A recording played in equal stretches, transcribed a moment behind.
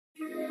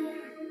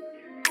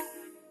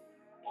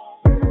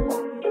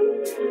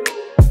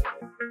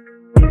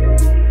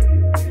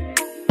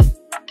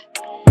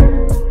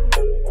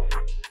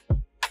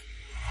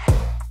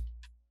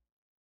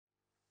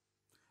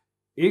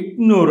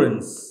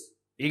Ignorance.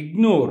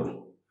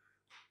 Ignore.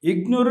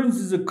 Ignorance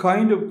is a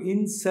kind of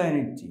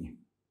insanity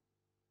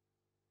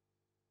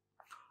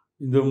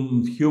in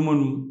the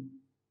human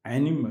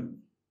animal.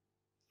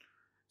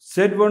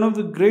 Said one of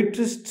the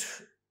greatest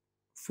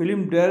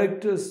film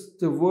directors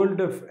the world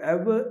have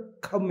ever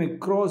come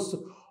across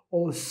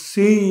or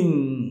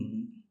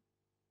seen.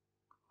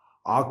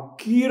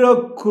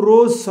 Akiro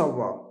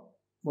Kurosawa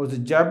was a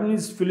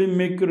Japanese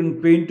filmmaker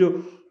and painter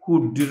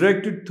who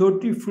directed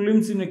 30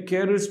 films in a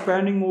career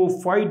spanning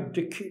over 5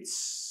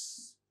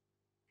 decades.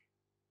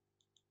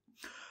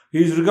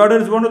 He is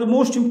regarded as one of the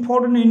most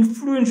important and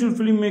influential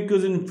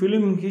filmmakers in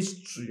film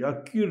history.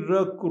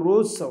 Akiro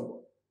Kurosawa.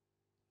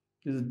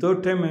 This is the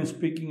third time I am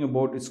speaking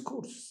about his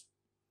course.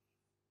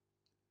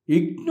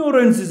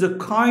 Ignorance is a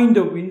kind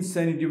of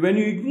insanity. When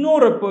you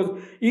ignore a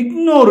person,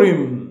 ignore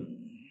him.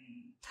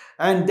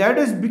 And that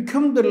has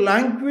become the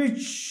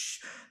language,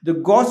 the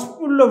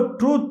gospel of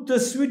truth, the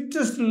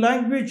sweetest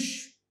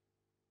language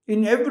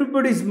in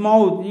everybody's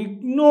mouth.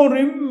 Ignore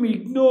him,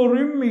 ignore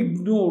him,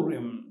 ignore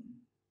him.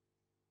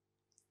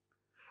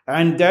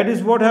 And that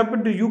is what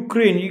happened to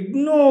Ukraine.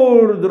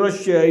 Ignore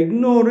Russia,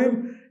 ignore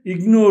him,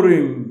 ignore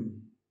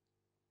him.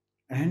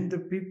 And the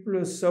people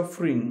are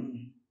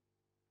suffering.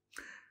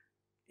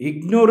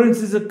 Ignorance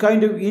is a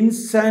kind of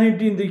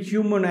insanity in the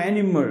human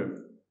animal.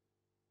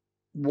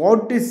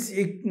 What is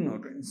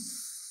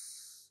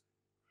ignorance?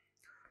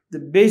 The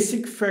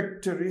basic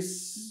factor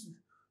is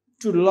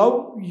to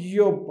love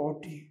your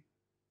body,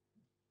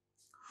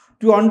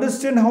 to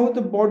understand how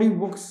the body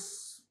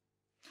works.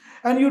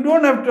 And you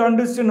don't have to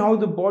understand how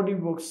the body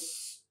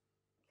works.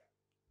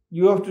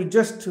 You have to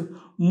just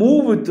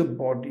move with the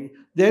body.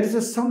 There is a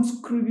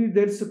Samskriti,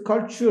 there is a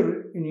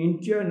culture in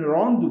India and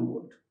around the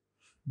world.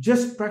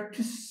 Just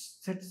practice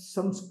that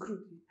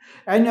Samskriti.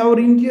 And our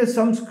India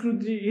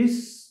Samskriti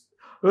is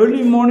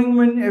early morning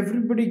when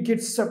everybody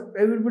gets up,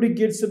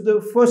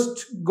 the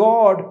first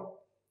God,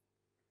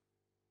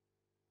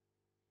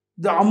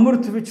 the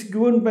Amrit which is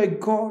given by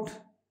God,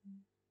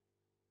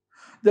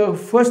 the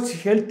first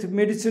health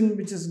medicine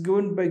which is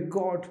given by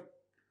God,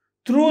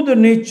 through the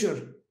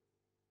nature,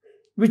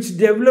 which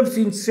develops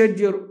inside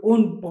your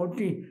own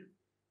body.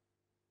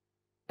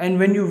 And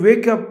when you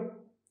wake up,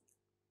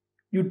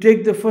 you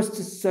take the first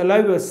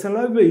saliva.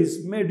 Saliva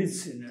is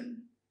medicinal.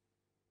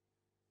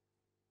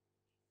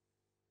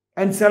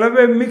 And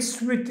saliva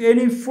mixed with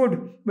any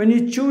food, when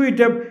you chew it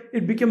up,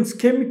 it becomes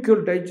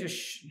chemical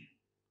digestion.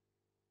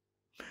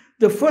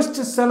 The first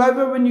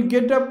saliva, when you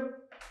get up,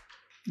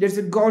 there's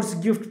a God's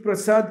gift,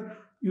 prasad.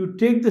 You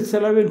take the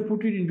saliva and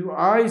put it into your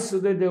eyes so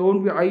that there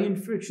won't be eye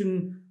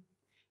infection.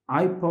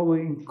 Eye power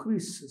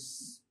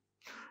increases.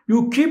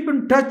 You keep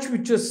in touch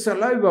with your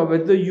saliva,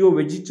 whether you're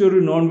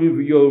vegetarian,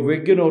 non-vegan, you're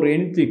vegan or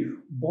anything.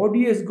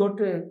 Body has got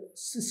a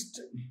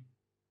system.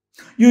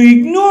 You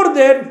ignore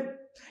that.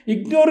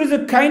 Ignore is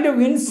a kind of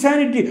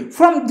insanity.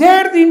 From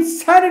there the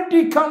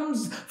insanity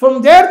comes.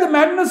 From there the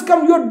madness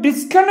comes. You're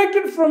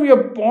disconnected from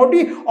your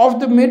body of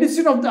the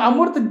medicine of the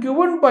Amrita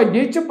given by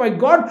nature, by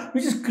God,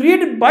 which is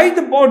created by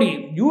the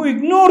body. You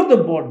ignore the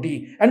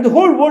body and the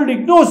whole world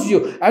ignores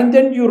you. And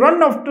then you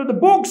run after the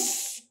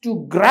books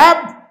to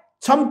grab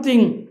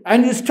something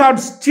and you start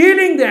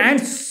stealing the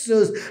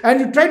answers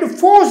and you try to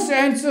force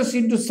answers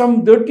into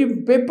some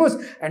dirty papers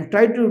and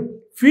try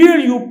to feel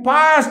you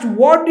passed.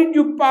 What did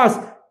you pass?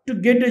 To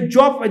get a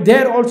job.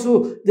 There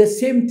also the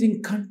same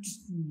thing continues.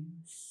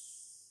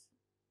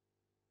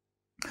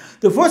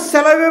 The first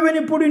saliva when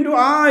you put into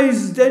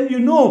eyes, then you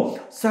know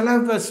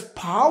saliva's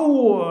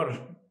power.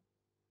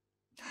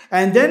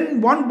 And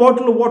then one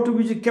bottle of water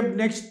which is kept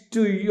next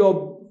to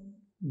your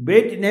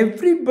bed in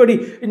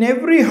everybody, in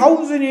every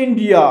house in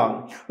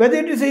India, whether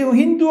it is a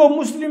Hindu or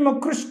Muslim or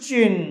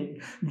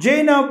Christian,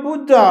 Jaina,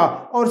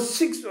 Buddha or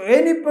Sikhs, or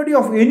anybody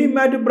of any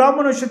matter,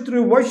 Brahmana,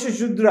 Kshatriya, Vaishya,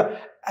 Shudra,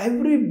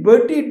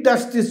 everybody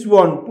does this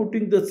one,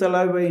 putting the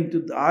saliva into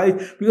the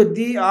eyes, because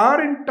they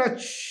are in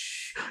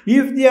touch.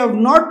 If they have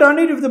not done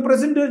it, if the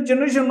present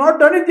generation have not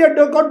done it, they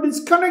have got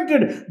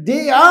disconnected.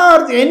 They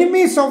are the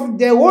enemies of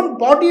their own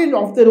body and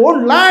of their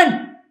own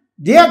land.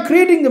 They are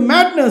creating the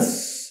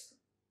madness.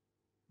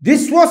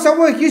 This was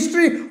our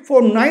history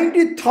for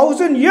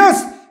 90,000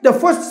 years. The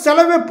first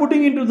saliva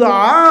putting into the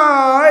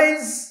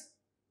eyes.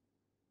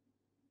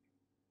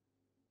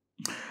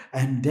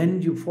 And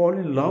then you fall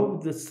in love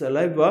with the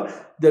saliva.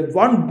 That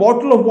one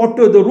bottle of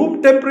water, the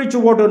room temperature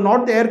water,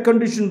 not the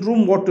air-conditioned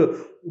room water,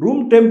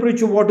 room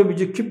temperature water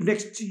which you keep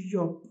next to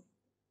your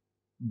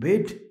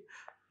bed.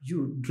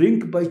 You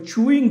drink by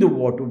chewing the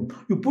water.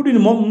 You put in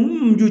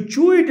you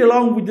chew it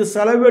along with the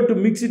saliva to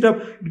mix it up.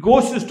 It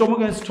goes to the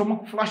stomach and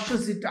stomach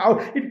flushes it out.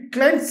 It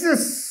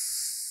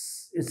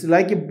cleanses. It's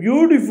like a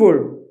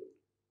beautiful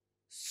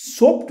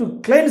soap to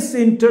cleanse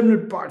the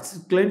internal parts.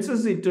 It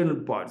cleanses the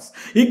internal parts.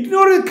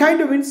 Ignore a kind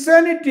of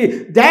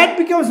insanity. That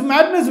becomes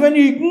madness when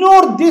you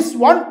ignore this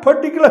one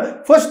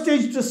particular first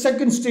stage to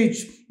second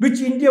stage, which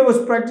India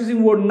was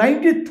practicing for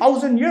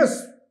 90,000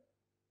 years.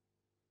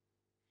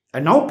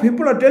 And now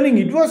people are telling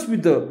it was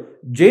with the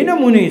Jaina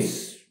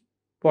Munis.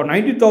 for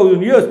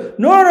 90,000 years.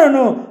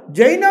 No.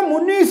 Jaina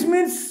Munis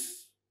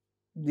means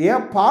they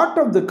are part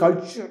of the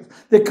culture.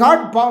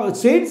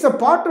 Saints are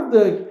part of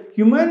the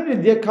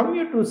humanity. They are come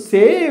here to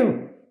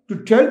save,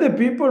 to tell the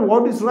people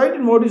what is right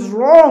and what is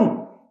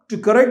wrong, to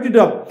correct it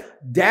up.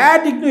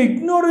 That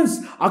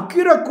ignorance,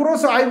 Akiro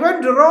Kurosawa, I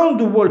went around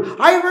the world.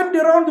 I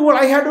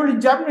had only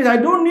Japanese. I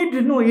don't need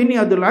to know any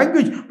other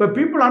language. But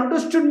people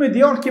understood me.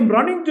 They all came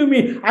running to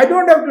me. I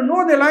don't have to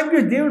know the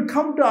language. They will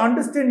come to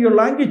understand your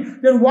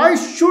language. Then why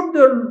should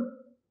the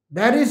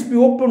barriers be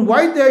open?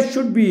 Why there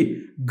should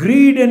be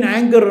greed and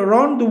anger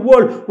around the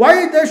world?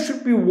 Why there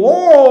should be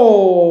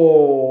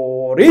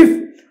war?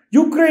 If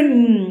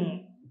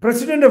Ukraine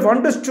president have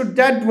understood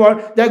that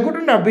war, there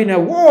couldn't have been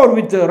a war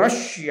with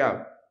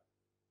Russia.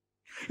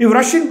 If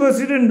Russian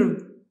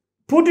President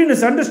Putin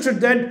has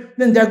understood that,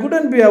 then there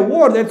couldn't be a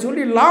war. That's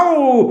only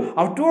love.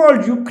 After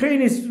all,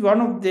 Ukraine is one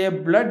of their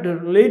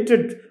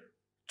blood-related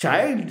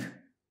child.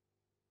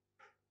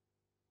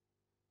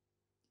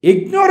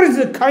 Ignorance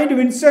is a kind of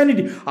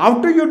insanity.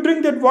 After you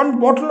drink that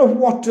one bottle of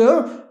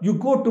water, you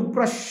go to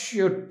brush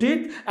your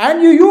teeth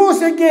and you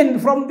use again.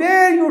 From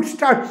there you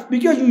start,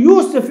 because you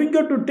use the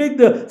finger to take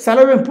the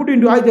saliva and put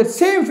into eye. That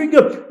same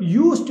finger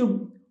used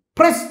to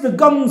press the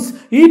gums.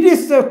 It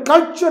is the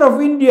culture of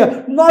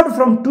India, not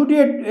from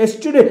today,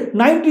 yesterday,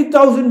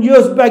 90,000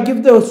 years back.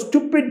 If the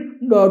stupid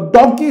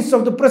donkeys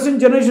of the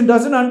present generation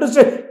doesn't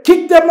understand,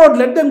 kick them out,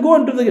 let them go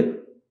into the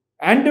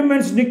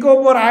Andamans,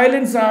 Nicobar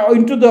Islands,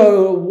 into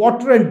the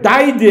water and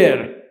die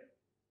there.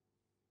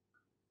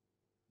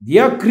 They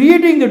are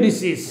creating the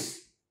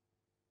disease.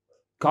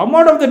 Come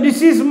out of the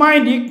disease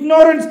mind.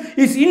 Ignorance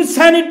is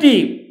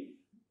insanity.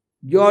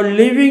 You are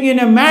living in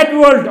a mad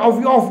world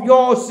of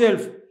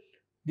yourself.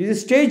 This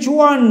is stage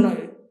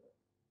 1,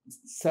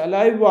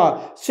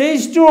 saliva.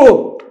 Stage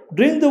 2,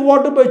 drink the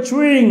water by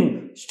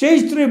chewing.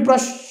 Stage 3,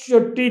 brush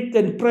your teeth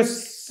and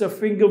press a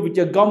finger with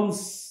your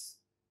gums.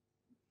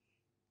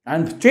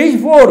 And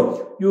stage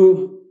 4,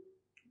 you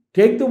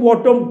take the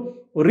water,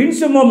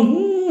 rinse your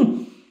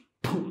mouth,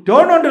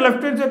 turn on the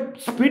left hand side,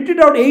 spit it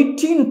out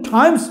 18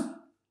 times.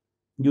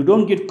 You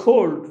don't get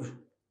cold,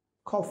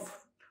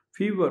 cough,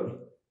 fever.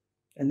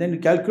 And then you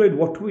calculate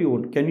what we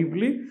want. Can you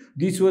believe?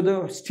 These were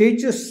the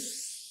stages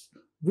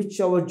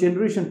which our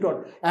generation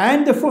taught.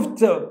 And the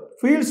 5th,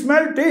 feel,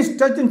 smell, taste,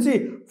 touch and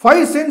see.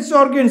 5 sense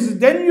organs.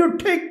 Then you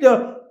take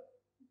the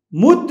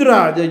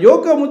mudra, the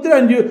yoga mudra,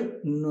 and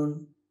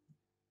you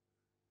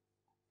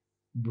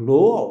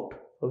blow out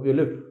of your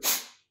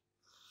lips.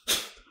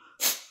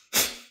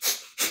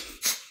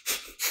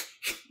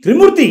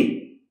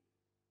 Trimurti.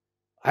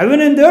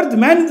 Heaven and the earth,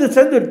 man in the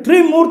sun, the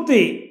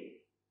Trimurti.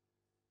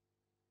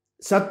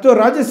 Sattva,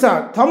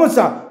 Rajasa,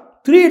 Tamasa.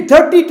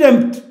 30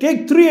 times,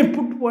 take 3 and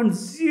put 1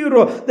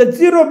 0. That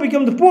 0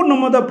 becomes the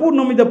Purnamada,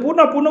 Purnamida,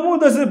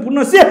 Purnamudasa,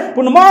 Purnasya,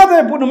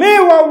 Purnamada,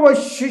 Purnameva,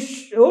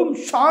 Om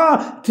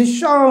Sha,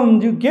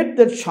 Tisham. You get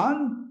that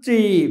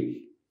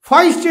Shanti.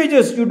 5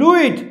 stages, you do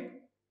it.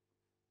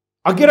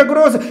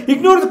 Akirokurosawa.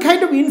 Ignore the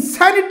kind of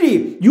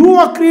insanity. You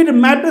are created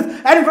madness,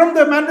 and from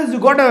the madness you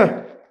got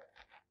a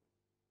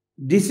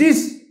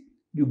disease.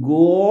 You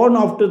go on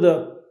after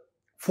the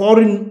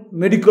foreign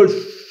medical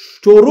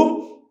storeroom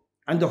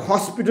and the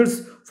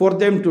hospitals for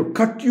them to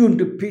cut you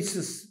into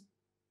pieces.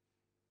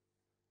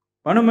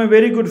 One of my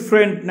very good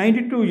friend,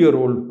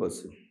 92-year-old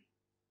person,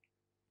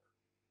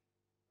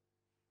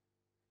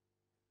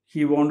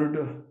 he wanted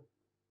to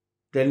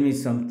tell me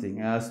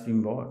something. I asked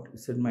him what. He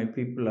said, my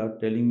people are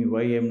telling me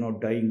why I am not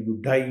dying. You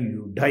die,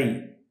 you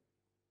die.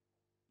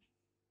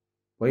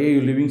 Why are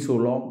you living so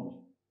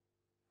long?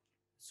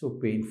 So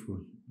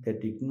painful,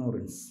 that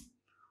ignorance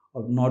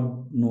of not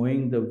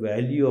knowing the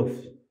value of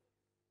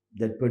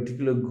that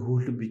particular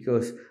gold,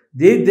 because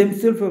they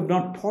themselves have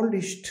not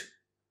polished.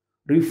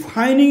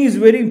 Refining is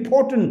very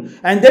important.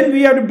 And then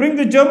we have to bring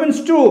the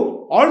Germans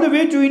too, all the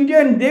way to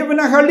India and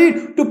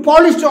Devanagari, to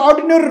polish the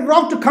ordinary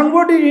rock, to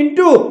convert it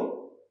into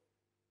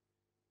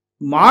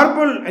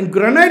marble and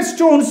granite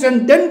stones.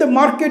 And then the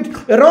market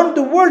around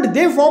the world,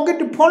 they forget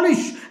to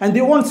polish and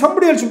they want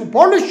somebody else to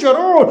polish your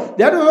own.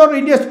 That is what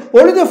India is.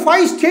 Only the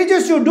 5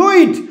 stages you do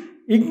it.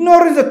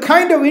 Ignorance is a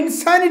kind of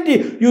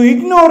insanity. You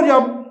ignore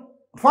your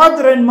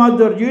father and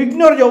mother, you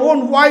ignore your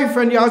own wife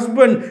and your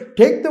husband.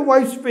 Take the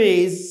wife's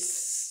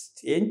face,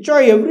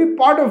 enjoy every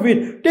part of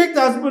it. Take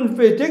the husband's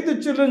face, take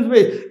the children's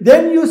face.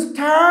 Then you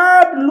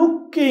start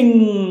looking.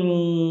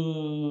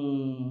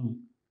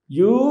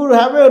 You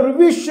have a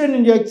revision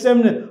in your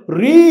exam.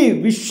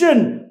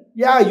 Revision.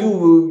 Yeah,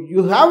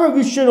 you have a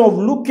vision of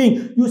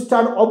looking. You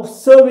start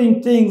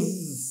observing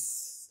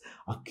things.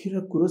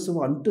 Akiro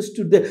Kurosawa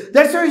understood that.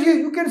 That's why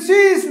you can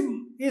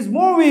see his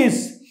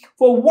movies.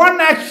 For one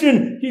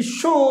action, he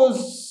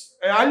shows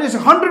at least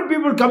 100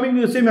 people coming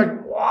to the same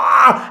act.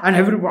 Wow! And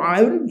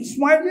everyone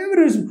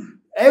smiles.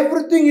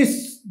 Everything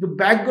is the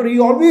background. He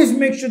always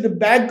makes sure the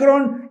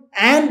background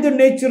and the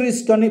nature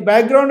is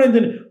background, and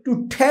then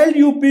to tell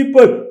you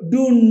people,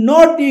 do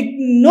not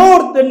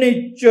ignore the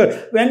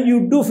nature. When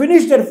you do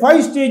finish that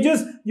 5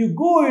 stages, you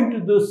go into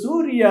the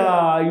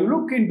Surya, you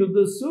look into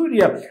the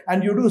Surya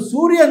and you do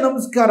Surya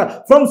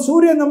Namaskara. From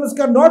Surya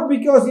Namaskara, not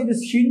because it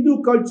is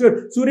Hindu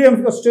culture, Surya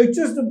Namaskara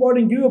stretches the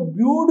body and gives a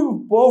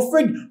beautiful,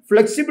 perfect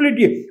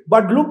flexibility.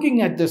 But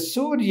looking at the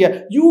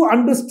Surya, you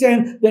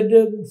understand that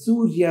the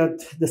Surya,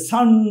 the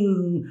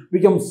sun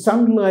becomes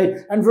sunlight,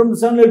 and from the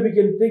sunlight we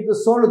can take the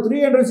solar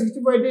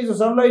 365 days of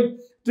sunlight,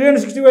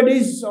 365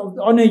 days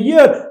on a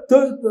year,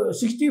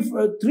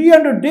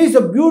 300 days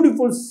of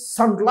beautiful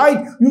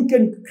sunlight. You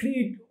can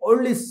create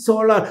only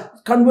solar,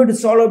 convert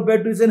solar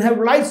batteries and have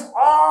lights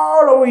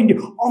all over India,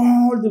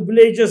 all the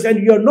villages, and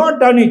you have not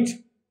done it.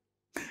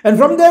 And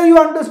from there you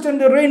understand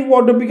the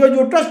rainwater, because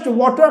you touched the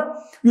water,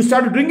 you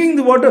started drinking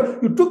the water,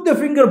 you took the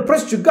finger,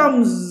 pressed,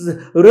 comes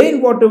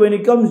rainwater. When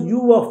it comes,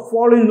 you are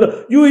falling in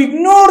love. You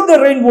ignore the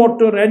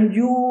rainwater and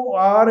you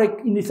are,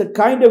 it's a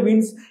kind of,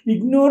 ignorance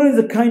is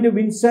a kind of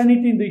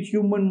insanity in the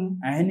human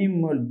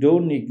animal.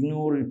 Don't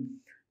ignore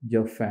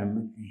your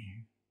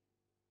family.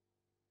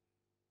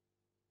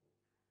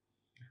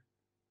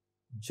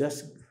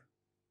 Just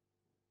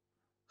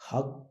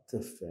hug the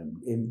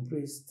family,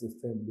 embrace the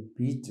family,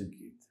 be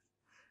together.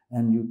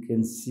 And you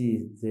can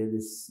see there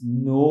is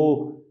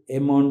no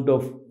amount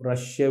of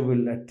Russia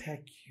will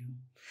attack you.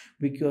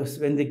 Because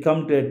when they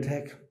come to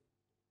attack,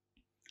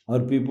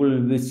 our people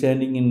will be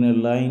standing in a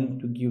line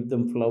to give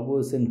them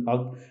flowers and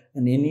hug.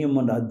 And any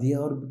amount, they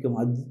are become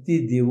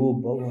Aditi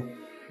Devo Bhava.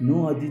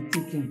 No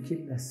Aditi can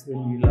kill us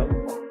when we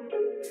love.